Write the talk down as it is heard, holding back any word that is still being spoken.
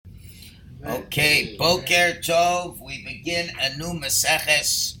Okay, Boker Tov, we begin a new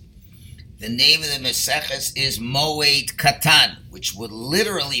Meseches. The name of the Meseches is Moed Katan, which would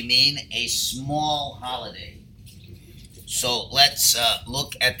literally mean a small holiday. So let's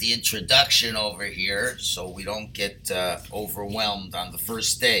look at the introduction over here so we don't get overwhelmed on the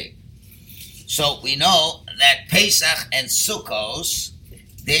first day. So we know that Pesach and Sukkos,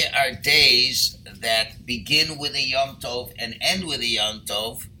 they are days that begin with a Yom Tov and end with a Yom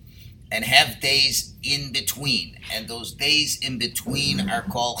Tov, and have days in between. And those days in between are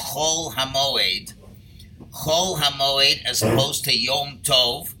called Chol HaMoed. Chol HaMoed as opposed to Yom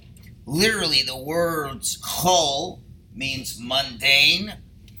Tov. Literally the words Chol means mundane.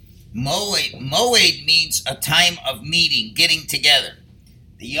 Moed means a time of meeting, getting together.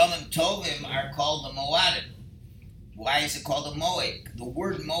 The Yom Tovim are called the Moadim. Why is it called a Moed? The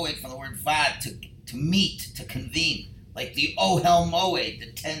word Moed from the word Vad, to meet, to convene. Like the Ohel Moed,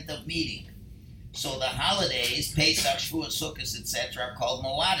 the 10th of meeting. So the holidays, Pesach, Shavuot, Sukkot, etc., are called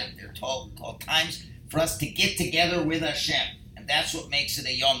Moadim. They're called times for us to get together with Hashem. And that's what makes it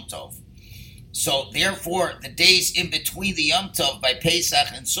a Yom Tov. So therefore, the days in between the Yom Tov by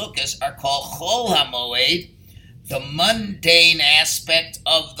Pesach and Sukkot are called Chol HaMoed, the mundane aspect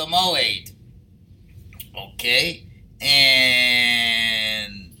of the Moed. Okay?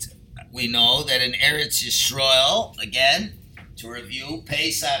 And we know that in Eretz Yisrael, again, to review,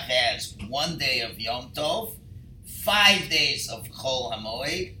 Pesach has 1 day of Yom Tov, 5 days of Chol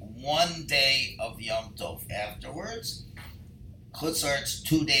HaMoed, 1 day of Yom Tov afterwards. Chutz La'aretz,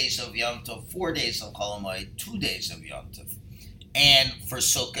 2 days of Yom Tov, 4 days of Chol HaMoed, 2 days of Yom Tov. And for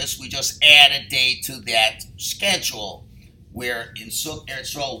Sukkot, we just add a day to that schedule, where in Eretz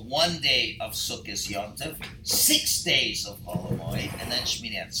Yisrael, 1 day of Sukkot Yom Tov, 6 days of Chol HaMoed, and then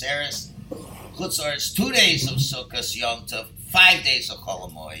Shmini Atzeres. Chutz La'aretz, 2 days of Sukkot Yom Tov, 5 days of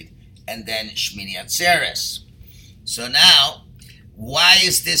Chol HaMoed, and then Shmini Atzeres. So now, why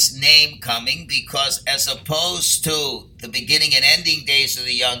is this name coming? Because as opposed to the beginning and ending days of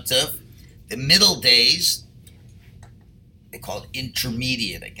the Yom Tov, the middle days, they call it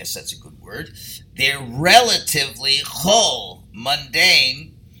intermediate, I guess that's a good word, they're relatively chol,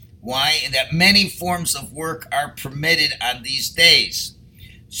 mundane. Why? In that many forms of work are permitted on these days.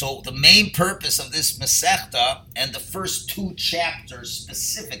 So the main purpose of this Mesechta, and the first 2 chapters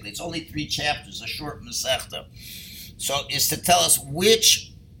specifically, it's only 3 chapters, a short Mesechta, so is to tell us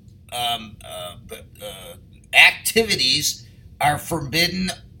which activities are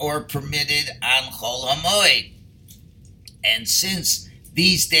forbidden or permitted on Chol HaMoed. And since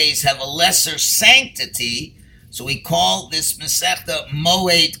these days have a lesser sanctity, so we call this Mesechta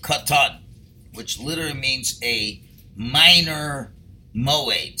Moed Katan, which literally means a minor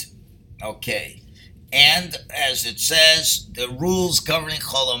Moed. Okay. And as it says, the rules governing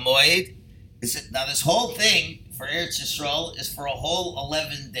Chol HaMoed is it now this whole thing for Eretz Yisrael is for a whole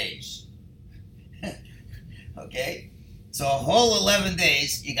 11 days. Okay? So a whole 11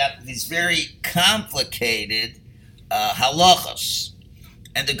 days, you got these very complicated halachos.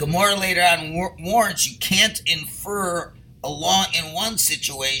 And the Gemara later on warns you can't infer a law in one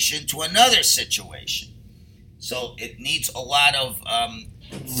situation to another situation. So it needs a lot of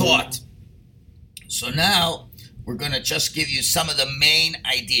thought. So now we're going to just give you some of the main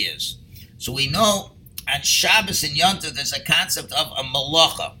ideas. So we know on Shabbos and Yom Tov there's a concept of a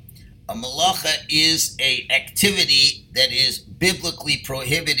malacha. A malacha is a activity that is biblically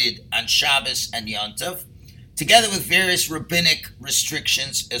prohibited on Shabbos and Yom Tov, together with various rabbinic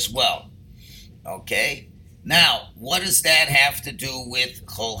restrictions as well. Okay? Now, what does that have to do with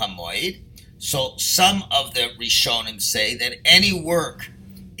Chol HaMoed? So some of the Rishonim say that any work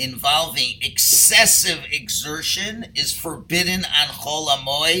involving excessive exertion is forbidden on Chol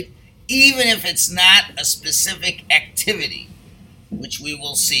HaMoed, even if it's not a specific activity, which we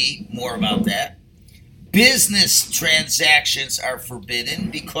will see more about that. Business transactions are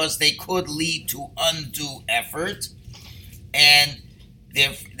forbidden because they could lead to undue effort, and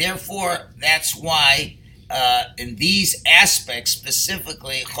therefore that's why in these aspects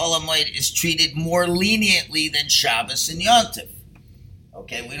specifically, Chol HaMoed is treated more leniently than Shabbos and Yom Tov.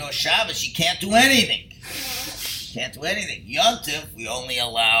 Okay, we know Shabbos you can't do anything. Can't do anything. Yom Tov we only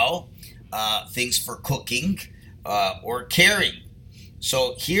allow things for cooking or carrying.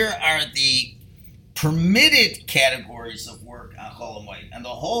 So here are the permitted categories of work on Chol HaMoed. And the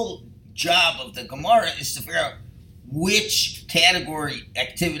whole job of the Gemara is to figure out which category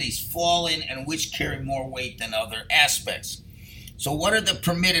activities fall in and which carry more weight than other aspects. So what are the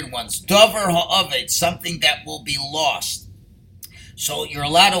permitted ones? Davar ha'aved, something that will be lost. So you're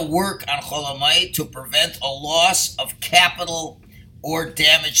allowed to work on Chol HaMoed to prevent a loss of capital or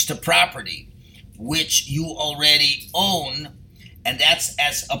damage to property. which you already own, and that's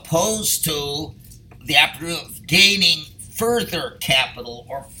as opposed to the opportunity of gaining further capital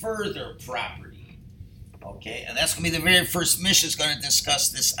or further property. Okay, and that's going to be the very first Mishnah is going to discuss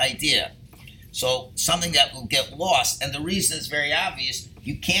this idea. So something that will get lost, and the reason is very obvious.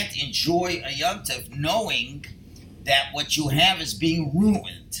 You can't enjoy a Yom Tov knowing that what you have is being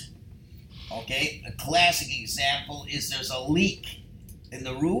ruined. Okay, a classic example is there's a leak in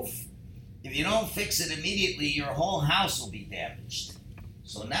the roof. If you don't fix it immediately, your whole house will be damaged.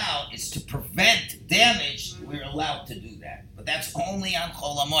 So now it's to prevent damage, we're allowed to do that. But that's only on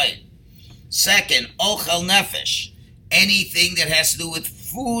Chol HaMoed. Second, Ochel Nefesh. Anything that has to do with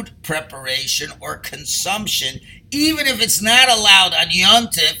food preparation or consumption, even if it's not allowed on Yom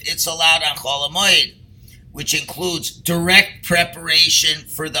Tov, it's allowed on Chol HaMoed, which includes direct preparation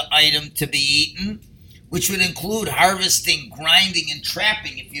for the item to be eaten, which would include harvesting, grinding, and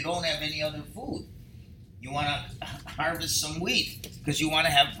trapping if you don't have any other food. You want to harvest some wheat because you want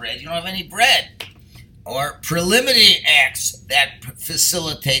to have bread. You don't have any bread. Or preliminary acts that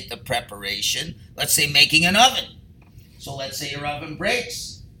facilitate the preparation. Let's say making an oven. So let's say your oven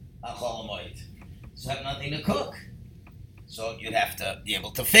breaks on Chol HaMoed. So you have nothing to cook. So you'd have to be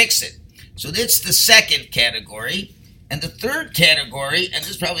able to fix it. So that's the second category. And the third category, and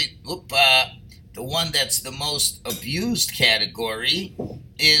this is probably the one that's the most abused category,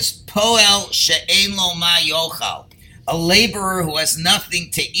 is Poel She'ein Lo Ma Yochal, a laborer who has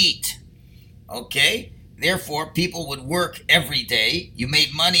nothing to eat. Okay? Therefore, people would work every day. You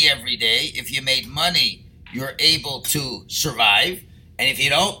made money every day. If you made money, you're able to survive. And if you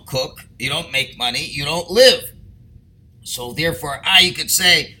don't cook, you don't make money, you don't live. So therefore, you could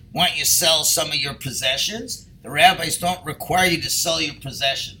say, why don't you sell some of your possessions? The rabbis don't require you to sell your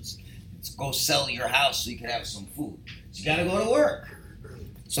possessions. Let's go sell your house so you can have some food. So you got to go to work.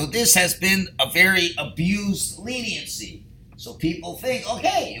 So this has been a very abused leniency. So people think,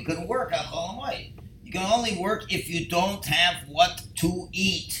 okay, you can work on Chol HaMoed. You can only work if you don't have what to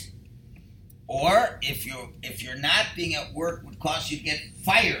eat. Or if you're not being at work would cause you to get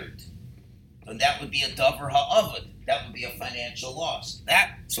fired, then that would be a davar ha'avad. That would be a financial loss.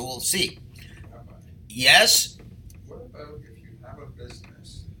 So we'll see. Rabbi, Yes? what about if you have a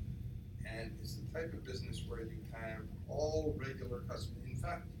business and it's the type of business where you have all regular customers, in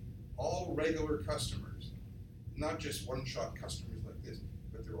fact, all regular customers, not just one-shot customers like this,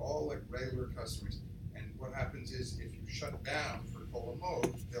 but they're all like regular customers. And what happens is if you shut down for Chol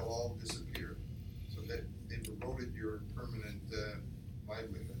HaMoed, they'll all disappear. So that they've eroded your permanent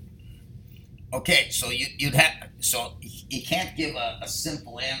livelihood. Okay, so you can't give a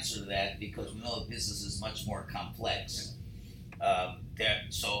simple answer to that because we know the business is much more complex.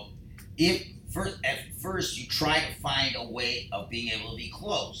 So if at first you try to find a way of being able to be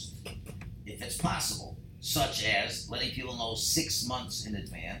closed, if it's possible, such as letting people know 6 months in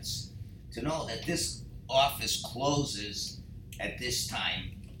advance to know that this office closes at this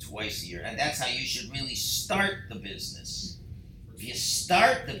time twice a year, and that's how you should really start the business. If you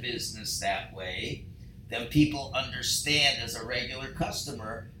start the business that way, then people understand as a regular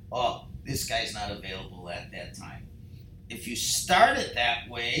customer, oh, this guy's not available at that time. If you start it that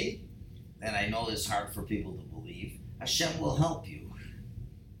way, then I know it's hard for people to believe, Hashem will help you.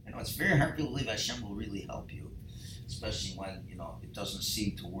 It's very hard to believe Hashem will really help you, especially when, it doesn't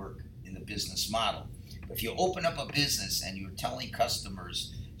seem to work in the business model. But if you open up a business and you're telling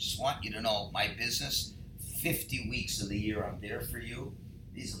customers, just want you to know, my business, 50 weeks of the year I'm there for you.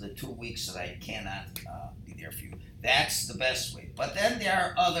 These are the 2 weeks that I cannot be there for you. That's the best way. But then there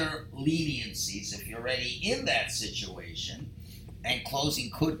are other leniencies. If you're already in that situation and closing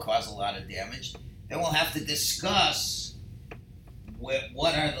could cause a lot of damage, then we'll have to discuss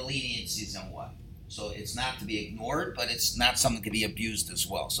what are the leniencies and what. So it's not to be ignored, but it's not something to be abused as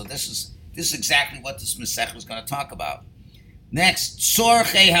well. So this is exactly what this Mesechta is going to talk about. Next,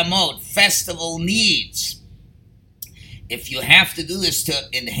 Tzorchei Hamod, festival needs. If you have to do this to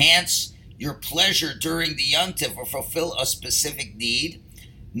enhance your pleasure during the Yom Tov or fulfill a specific need,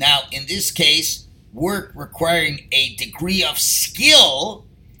 now in this case, work requiring a degree of skill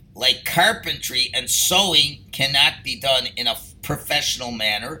like carpentry and sewing cannot be done in a professional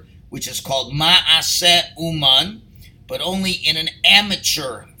manner, which is called ma'aseh uman, but only in an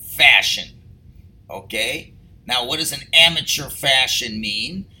amateur fashion. Okay? Now, what does an amateur fashion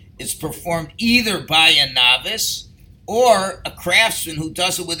mean? It's performed either by a novice or a craftsman who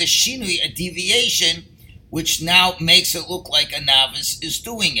does it with a shinui, a deviation, which now makes it look like a novice is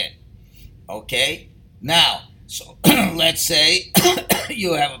doing it. Okay? Now, so let's say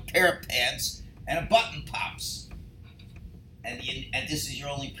you have a pair of pants and a button pops. And this is your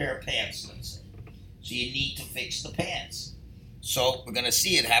only pair of pants, let's say. So you need to fix the pants. So we're going to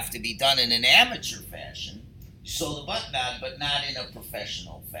see it have to be done in an amateur fashion. You sew the button on, but not in a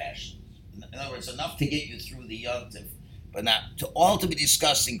professional fashion. In other words, enough to get you through the yontif, but not to all to be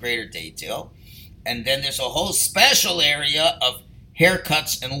discussed in greater detail. And then there's a whole special area of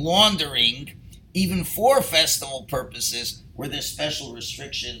haircuts and laundering, even for festival purposes, where there's special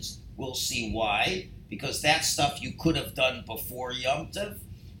restrictions. We'll see why, because that's stuff you could have done before Yom Tov,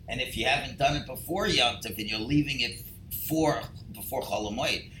 and if you haven't done it before Yom Tov and you're leaving it before Chol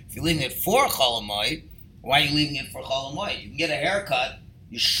Hamoed, if you're leaving it for Chol Hamoed, why are you leaving it for Chol Hamoed? You can get a haircut.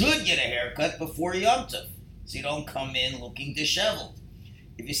 You should get a haircut before Yom Tov, so you don't come in looking disheveled.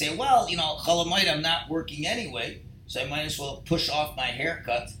 If you say, well, Chol Hamoed, I'm not working anyway, so I might as well push off my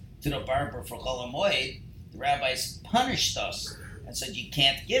haircut to the barber for Chol Hamoed, the rabbis punished us and said you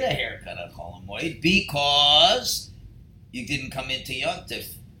can't get a haircut on Chol Hamoed because you didn't come into Yom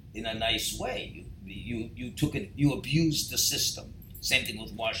Tov in a nice way. You took it. You abused the system. Same thing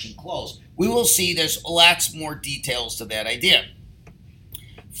with washing clothes. We will see. There's lots more details to that idea.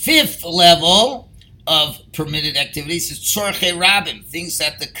 Fifth level of permitted activities is tzorchei rabim, things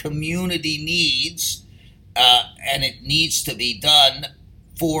that the community needs, and it needs to be done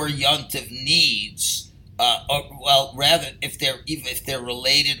for Yom Tov needs. If they're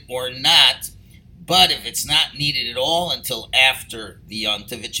related or not. But if it's not needed at all until after the Yom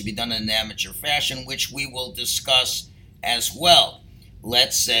Tov, it should be done in an amateur fashion, which we will discuss as well.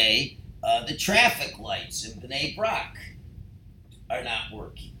 Let's say the traffic lights in Bnei Brak are not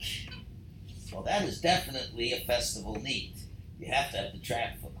working. Well, that is definitely a festival need. You have to have the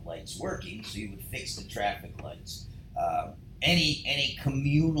traffic lights working, so you would fix the traffic lights. Any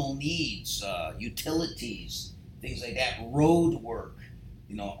communal needs, utilities, things like that, road work.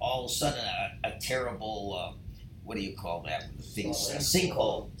 All of a sudden a terrible, what do you call that?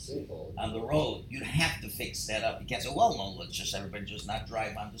 Sinkhole on the road. You'd have to fix that up. You can't say, well, no, let's just everybody just not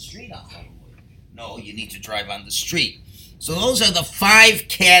drive on the street on Hollywood. No, you need to drive on the street. So those are the 5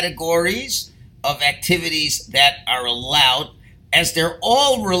 categories of activities that are allowed, as they're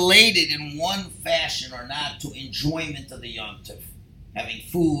all related in one fashion or not to enjoyment of the Yom Tov, having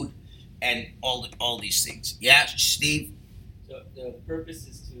food and all these things. Yeah, Steve? So the purpose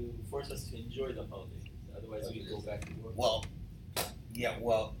is to force us to enjoy the holiday. Otherwise, we go back to work.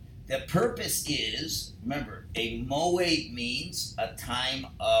 The purpose is, remember, a moed means a time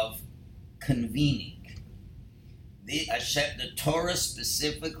of convening. The Torah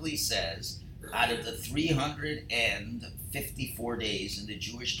specifically says, out of the 354 days in the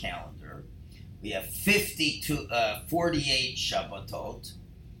Jewish calendar, we have 48 Shabbatot,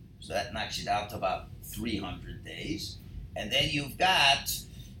 so that knocks it out to about 300 days. And then you've got,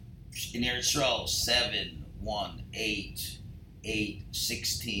 in Eretz Yisrael, 7, 1, 8,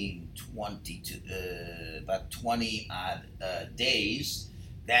 16, 22, about 20 odd days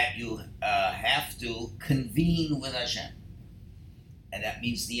that you have to convene with Hashem. And that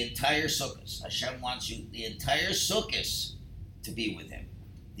means the entire Sukkot. Hashem wants you, the entire Sukkot, to be with Him.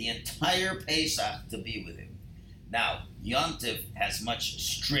 The entire Pesach to be with Him. Now, Yom Tov has much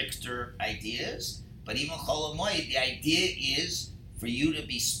stricter ideas. But even Chol Hamoed, the idea is for you to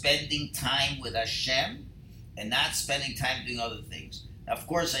be spending time with Hashem and not spending time doing other things. Now, of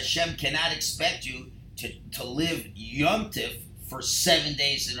course, Hashem cannot expect you to live Yom Tov for 7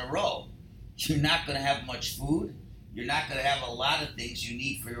 days in a row. You're not going to have much food. You're not going to have a lot of things you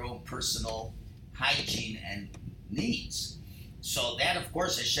need for your own personal hygiene and needs. So that, of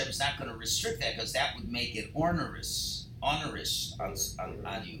course, Hashem's not going to restrict that because that would make it onerous on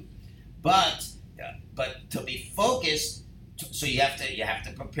you. But to be focused, so you have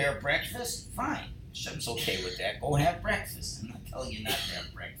to prepare breakfast. Fine, Hashem's okay with that. Go have breakfast. I'm not telling you not to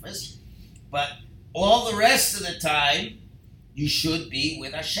have breakfast, but all the rest of the time you should be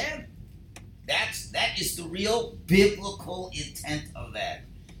with Hashem. That is the real biblical intent of that.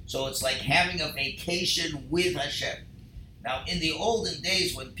 So it's like having a vacation with Hashem. Now, in the olden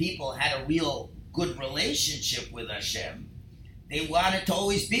days when people had a real good relationship with Hashem, they wanted to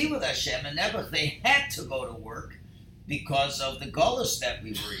always be with Hashem, and never they had to go to work because of the gullus that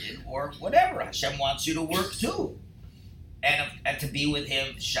we were in, or whatever. Hashem wants you to work too, and to be with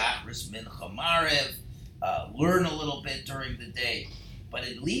Him, Shachris, Mincha, Marev, learn a little bit during the day. But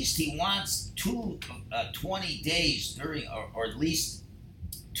at least He wants 20 days during, or at least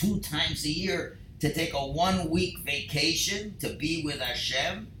 2 times a year, to take a 1-week vacation to be with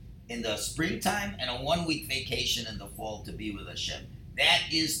Hashem in the springtime, and a 1-week vacation in the fall to be with Hashem.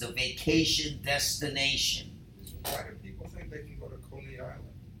 That is the vacation destination. Why do people think they can go to Coney Island?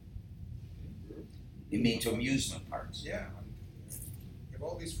 You mean to amusement parks? Yeah. If have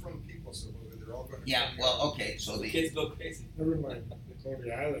all these from people, so they're all going to. Yeah, well, okay, so The the, kids go crazy. Never mind,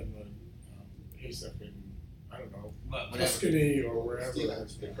 Coney Island, Pesach in, I don't know, whatever. Tuscany or wherever.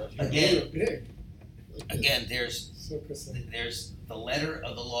 Again. Big. Again, there's So Pacific. the letter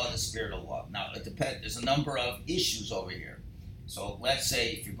of the law and the spirit of the law. Now, it depends. There's a number of issues over here. So let's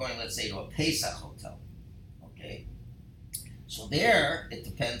say if you're going, let's say, to a Pesach hotel, okay? So there, it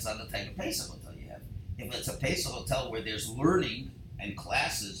depends on the type of Pesach hotel you have. If it's a Pesach hotel where there's learning and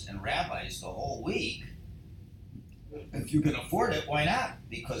classes and rabbis the whole week, if you can afford it, why not?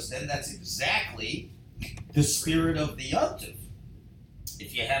 Because then that's exactly the spirit of the Yom Tov.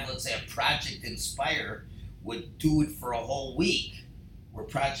 If you have, let's say, a Project Inspire would do it for a whole week, where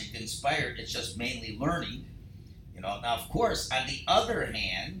Project Inspire, it's just mainly learning. Now, of course, on the other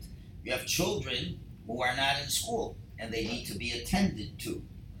hand, you have children who are not in school, and they need to be attended to.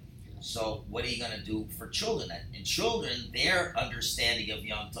 So what are you going to do for children? And children, their understanding of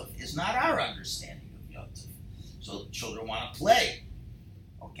Yom Tov is not our understanding of Yom Tov. So children want to play.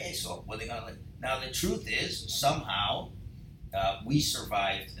 Okay, so what are they going to do? Now, the truth is, somehow, we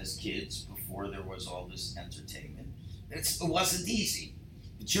survived as kids before there was all this entertainment. It wasn't easy.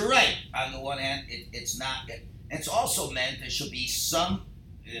 But you're right. On the one hand, it's not. It's also meant there should be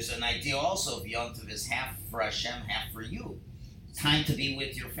there's an idea also of Yom Tov is half for Hashem, half for you. Time to be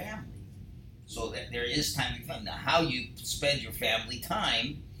with your family. So that there is time to be fun. Now, how you spend your family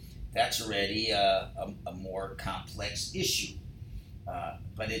time, that's already a more complex issue.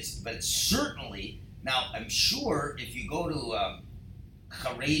 But it's certainly. Now, I'm sure if you go to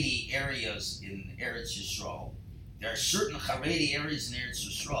Haredi areas in Eretz Yisrael, there are certain Haredi areas in Eretz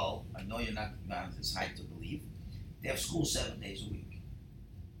Yisrael, I know you're not this high to believe, they have school 7 days a week.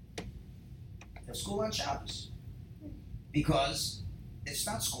 They have school on Shabbos. Because it's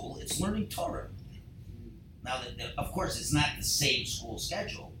not school, it's learning Torah. Now, of course, it's not the same school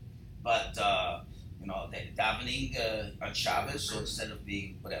schedule, but they're davening on Shabbos, so instead of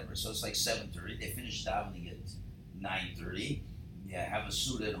being whatever, so it's like 7:30. They finish davening at 9:30. Yeah, have a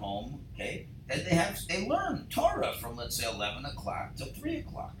suit at home. Okay, then they learn Torah from, let's say, 11 o'clock to 3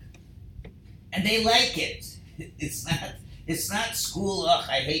 o'clock, and they like it. It's not school. Ugh,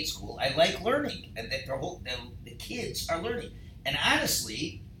 I hate school. I like learning, and that the kids are learning. And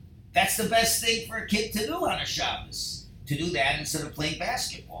honestly, that's the best thing for a kid to do on a Shabbos. To do that instead of playing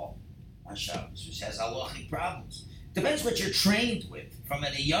basketball on Shabbos, which has halachic problems. Depends what you're trained with. From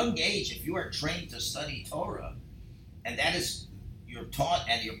at a young age, if you are trained to study Torah, and that is you're taught,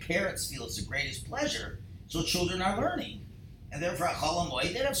 and your parents feel it's the greatest pleasure, so children are learning, and therefore at Chol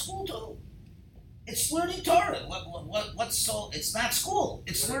Hamoed they have school too. It's learning Torah. What's so? It's not school.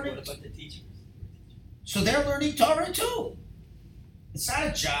 It's learning. What about the teachers? So they're learning Torah too. It's not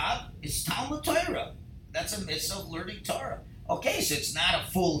a job. It's Talmud Torah. That's a mitzvah of learning Torah. Okay, so it's not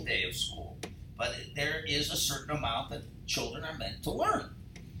a full day of school, but there is a certain amount that children are meant to learn.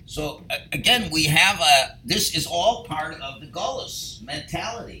 So again, we have this is all part of the Gullus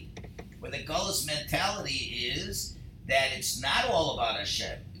mentality, where the Gullus mentality is that it's not all about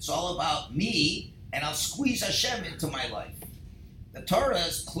Hashem. It's all about me, and I'll squeeze Hashem into my life. The Torah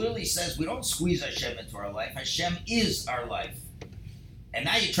clearly says we don't squeeze Hashem into our life. Hashem is our life. And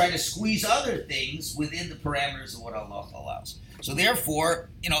now you try to squeeze other things within the parameters of what Allah allows. So therefore,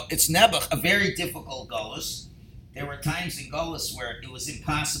 it's Nebuch, a very difficult Gullus. There were times in Gullus where it was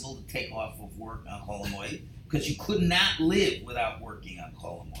impossible to take off of work on Chol Hamoed because you could not live without working on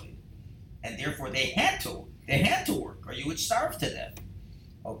Chol Hamoed. And therefore they had to work or you would starve to death.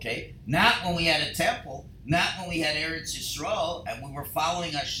 Okay? Not when we had a temple, not when we had Eretz Yisrael and we were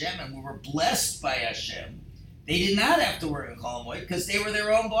following Hashem and we were blessed by Hashem. They did not have to work in Chol Hamoed because they were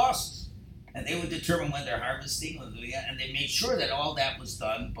their own bosses. And they would determine when they're harvesting, and they made sure that all that was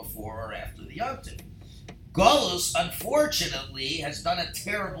done before or after the Yom Tov. Gullus, unfortunately, has done a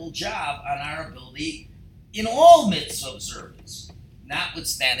terrible job on our ability in all mitzvah observance,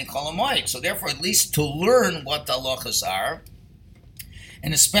 notwithstanding Chol Hamoed. So therefore, at least to learn what the halachas are,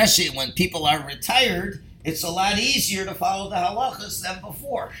 and especially when people are retired, it's a lot easier to follow the halachas than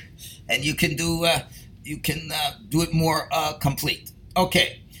before. And you can do it more complete.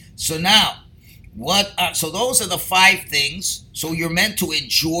 Okay, so now, so those are the 5 things. So you're meant to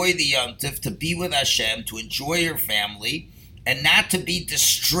enjoy the Yom Tov, to be with Hashem, to enjoy your family, and not to be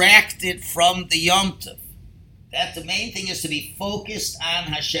distracted from the Yom Tov. That the main thing is to be focused on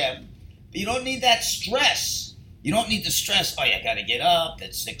Hashem. But you don't need that stress. You don't need the stress, I got to get up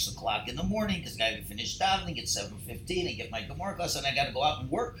at 6 o'clock in the morning because I got to finish davening at 7:15 and get my Gemara class, and I got to go out and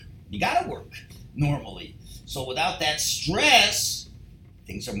work. You got to work normally. So without that stress,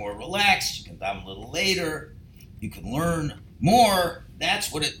 things are more relaxed. You can daven a little later. You can learn more,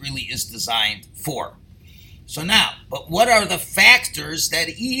 that's what it really is designed for. So now, but what are the factors that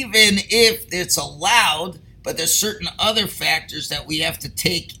even if it's allowed, but there's certain other factors that we have to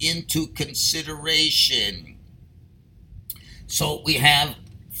take into consideration? So we have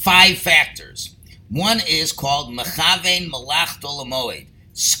 5 factors. One is called mechavein malachto lamoed,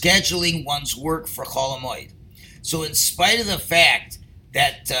 scheduling one's work for chol hamoed. So in spite of the fact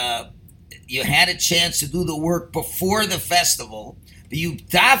that you had a chance to do the work before the festival, but you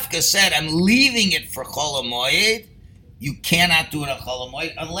dafka said, I'm leaving it for chol hamoed, you cannot do it on chol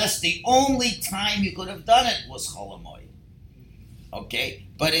hamoed unless the only time you could have done it was chol hamoed. Okay?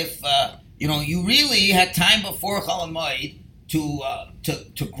 But if you really had time before chol hamoed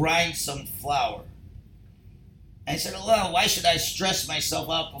to grind some flour, I said, well, why should I stress myself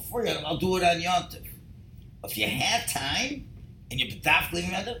out before you? I'll do it on Yom Tov. If you had time and you're bedaf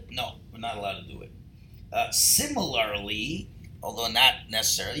leaving Yom Tov, no, we're not allowed to do it. Similarly, although not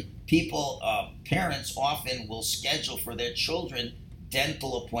necessarily, parents often will schedule for their children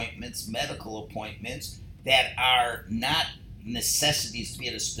dental appointments, medical appointments that are not necessities to be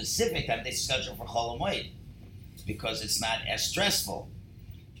at a specific time. They schedule for Chol HaMoed because it's not as stressful.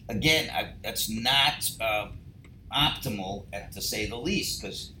 Again, that's not optimal, to say the least,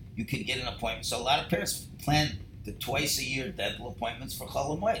 because you could get an appointment. So a lot of parents plan the twice a year dental appointments for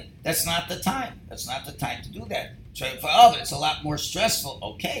Chol HaMoed. That's not the time. That's not the time to do that. So, but it's a lot more stressful.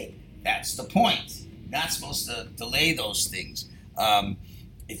 Okay, that's the point. You're not supposed to delay those things.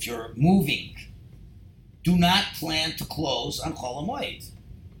 If you're moving, do not plan to close on Chol HaMoed.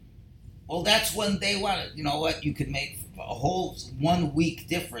 Well, that's when they want it. You know what? You could make a whole 1 week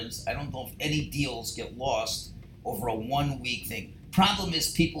difference. I don't know if any deals get lost over a 1 week thing. Problem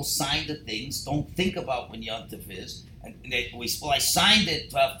is, people sign the things, don't think about when Yom Tov is. And I signed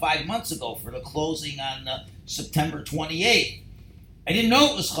it 5 months ago for the closing on September 28th. I didn't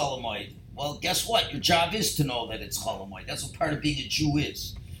know it was Chol HaMoed. Well, guess what? Your job is to know that it's Chol HaMoed. That's what part of being a Jew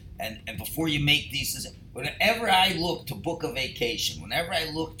is. And before you make these decisions, whenever I look to book a vacation, whenever I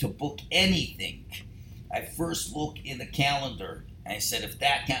look to book anything, I first look in the calendar and I said, if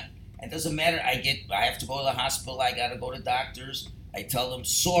that can't, it doesn't matter. I have to go to the hospital. I got to go to doctors. I tell them,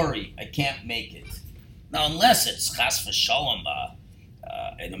 sorry, I can't make it. Now, unless it's chas v'shalom,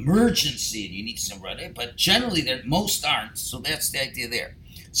 an emergency and you need some rudder, but generally most aren't. So that's the idea there.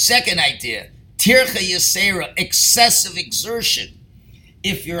 Second idea, tircha yasera, excessive exertion.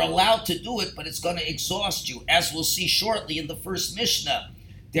 If you're allowed to do it, but it's going to exhaust you, as we'll see shortly in the first Mishnah,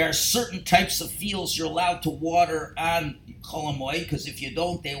 there are certain types of fields you're allowed to water on Chol HaMoed, because if you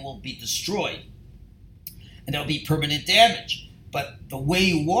don't, they will be destroyed. And there'll be permanent damage. But the way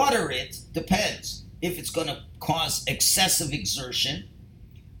you water it depends. If it's going to cause excessive exertion,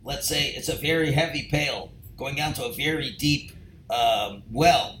 let's say it's a very heavy pail going down to a very deep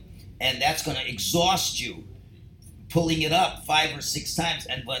well, and that's going to exhaust you, pulling it up 5 or 6 times,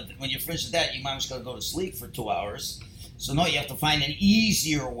 and when you're finished with that, your mom's going to go to sleep for 2 hours. So no, you have to find an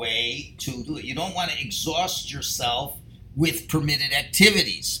easier way to do it. You don't want to exhaust yourself with permitted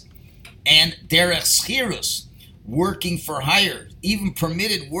activities. And derech schirus, working for hire, even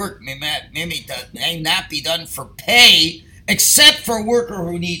permitted work may not be done for pay, except for a worker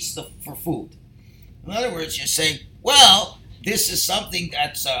who needs for food. In other words, you're saying, well, this is something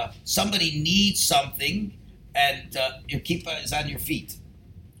that's somebody needs something, and your kippah is on your feet.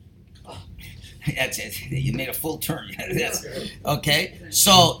 That's it. You made a full turn. Okay.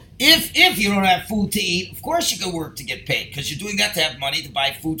 So if you don't have food to eat, of course you can work to get paid because you're doing that to have money to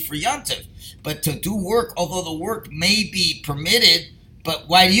buy food for Yom Tov. But to do work, although the work may be permitted, but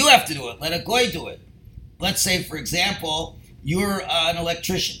why do you have to do it? Let a goy do it. Let's say, for example, you're an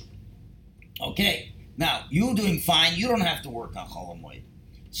electrician. Okay. Now you're doing fine. You don't have to work on Chol HaMoed.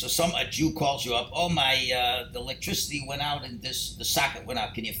 So a Jew calls you up. Oh, the electricity went out and the socket went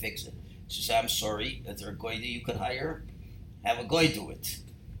out. Can you fix it? She said, I'm sorry. Is there a goy that you could hire? Have a goy do it.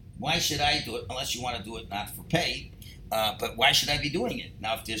 Why should I do it unless you want to do it not for pay? But why should I be doing it?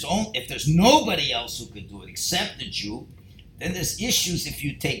 Now, if there's nobody else who could do it except the Jew, then there's issues if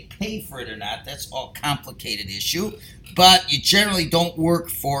you take pay for it or not. That's all complicated issue. But you generally don't work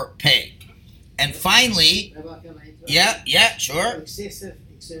for pay. And finally, yeah, sure. Excessive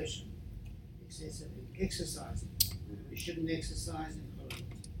exertion, excessive exercising. You shouldn't exercise in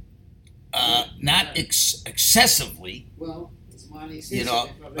not excessively. Well, it's mighty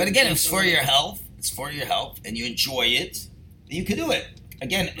excessive. But again, it's for your health. It's for your health, and you enjoy it. You can do it.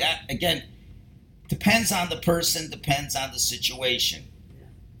 Again, depends on the person. Depends on the situation.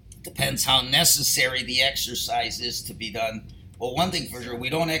 Depends how necessary the exercise is to be done. Well, one thing for sure, we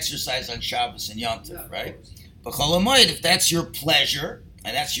don't exercise on Shabbos and Yom Tov, right? But Chol Hamoed, if that's your pleasure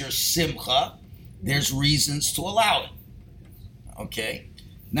and that's your simcha, there's reasons to allow it. Okay?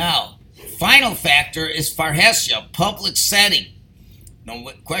 Now, final factor is farhesya, public setting. Now,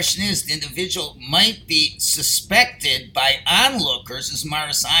 the question is, the individual might be suspected by onlookers as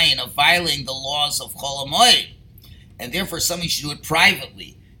maras ayin of violating the laws of Chol Hamoed, and therefore somebody should do it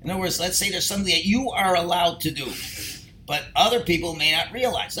privately. In other words, let's say there's something that you are allowed to do, but other people may not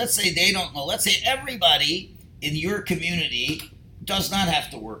realize. Let's say they don't know. Let's say everybody in your community does not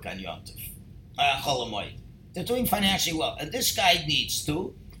have to work on Yom Tov, Chol Hamoed. They're doing financially well, and this guy needs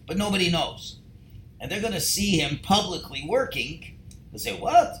to, but nobody knows. And they're going to see him publicly working. They'll say,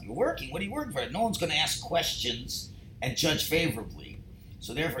 what? You're working? What are you working for? No one's going to ask questions and judge favorably.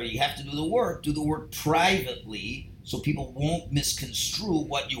 So therefore, you have to do the work privately, so people won't misconstrue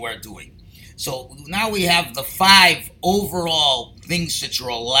what you are doing. So now we have the 5 overall things that you're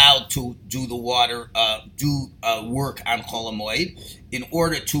allowed to do work on Chol Hamoed in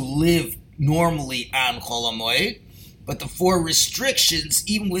order to live normally on Chol Hamoed. But the 4 restrictions,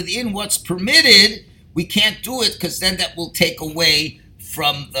 even within what's permitted, we can't do it because then that will take away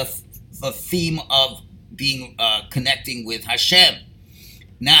from the theme of being connecting with Hashem.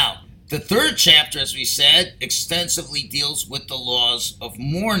 Now, the 3rd chapter, as we said, extensively deals with the laws of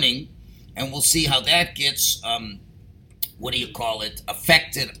mourning, and we'll see how that gets,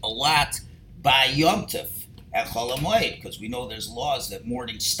 affected a lot by Yom Tov at Chol Hamoed, because we know there's laws that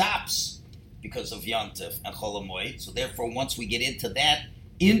mourning stops because of Yom Tov and Chol Hamoed. So therefore, once we get into that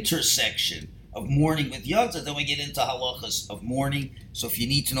intersection of mourning with Yom Tov, then we get into halachas of mourning. So if you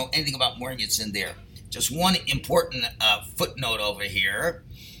need to know anything about mourning, it's in there. Just one important footnote over here.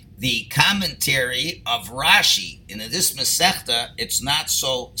 The commentary of Rashi in this Mesechta, it's not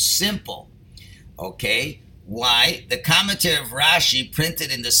so simple. Okay? Why? The commentary of Rashi, printed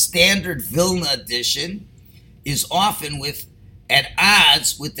in the standard Vilna edition, is often at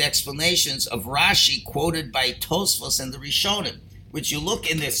odds with the explanations of Rashi quoted by Tosfos and the Rishonim. Which you look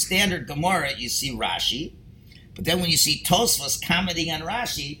in the standard Gemara, you see Rashi, but then when you see Tosfos commenting on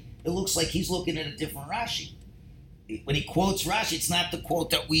Rashi, it looks like he's looking at a different Rashi. When he quotes Rashi, it's not the quote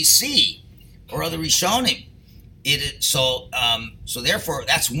that we see, or other Rishonim. So therefore,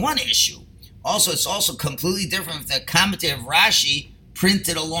 that's one issue. Also, it's also completely different from the commentary of Rashi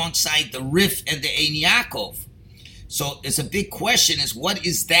printed alongside the Rif and the Ein Yaakov. So it's a big question: is what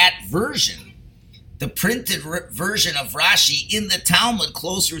is that version? The printed version of Rashi in the Talmud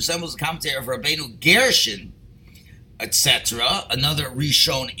closely resembles the commentary of Rabbeinu Gershon, etc. Another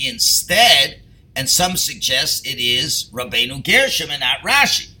Rishon instead, and some suggest it is Rabbeinu Gershon and not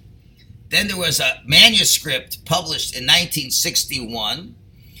Rashi. Then there was a manuscript published in 1961,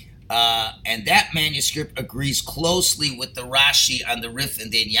 and that manuscript agrees closely with the Rashi on the Rif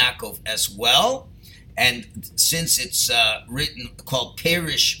and Ein Yaakov as well. And since it's called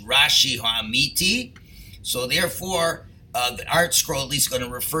Perish Rashi Ha'amiti, so therefore the art scroll at least going to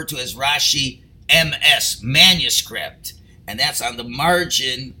refer to as Rashi MS, manuscript. And that's on the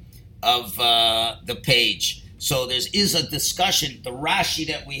margin of the page. So there is a discussion. The Rashi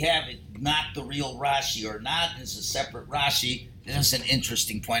that we have is not the real Rashi or not. It's a separate Rashi. That's an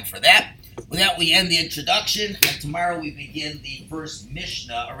interesting point for that. With that, we end the introduction, and tomorrow we begin the first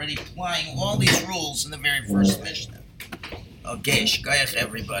Mishnah, already applying all these rules in the very first Mishnah. Okay, shkoyach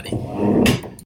everybody.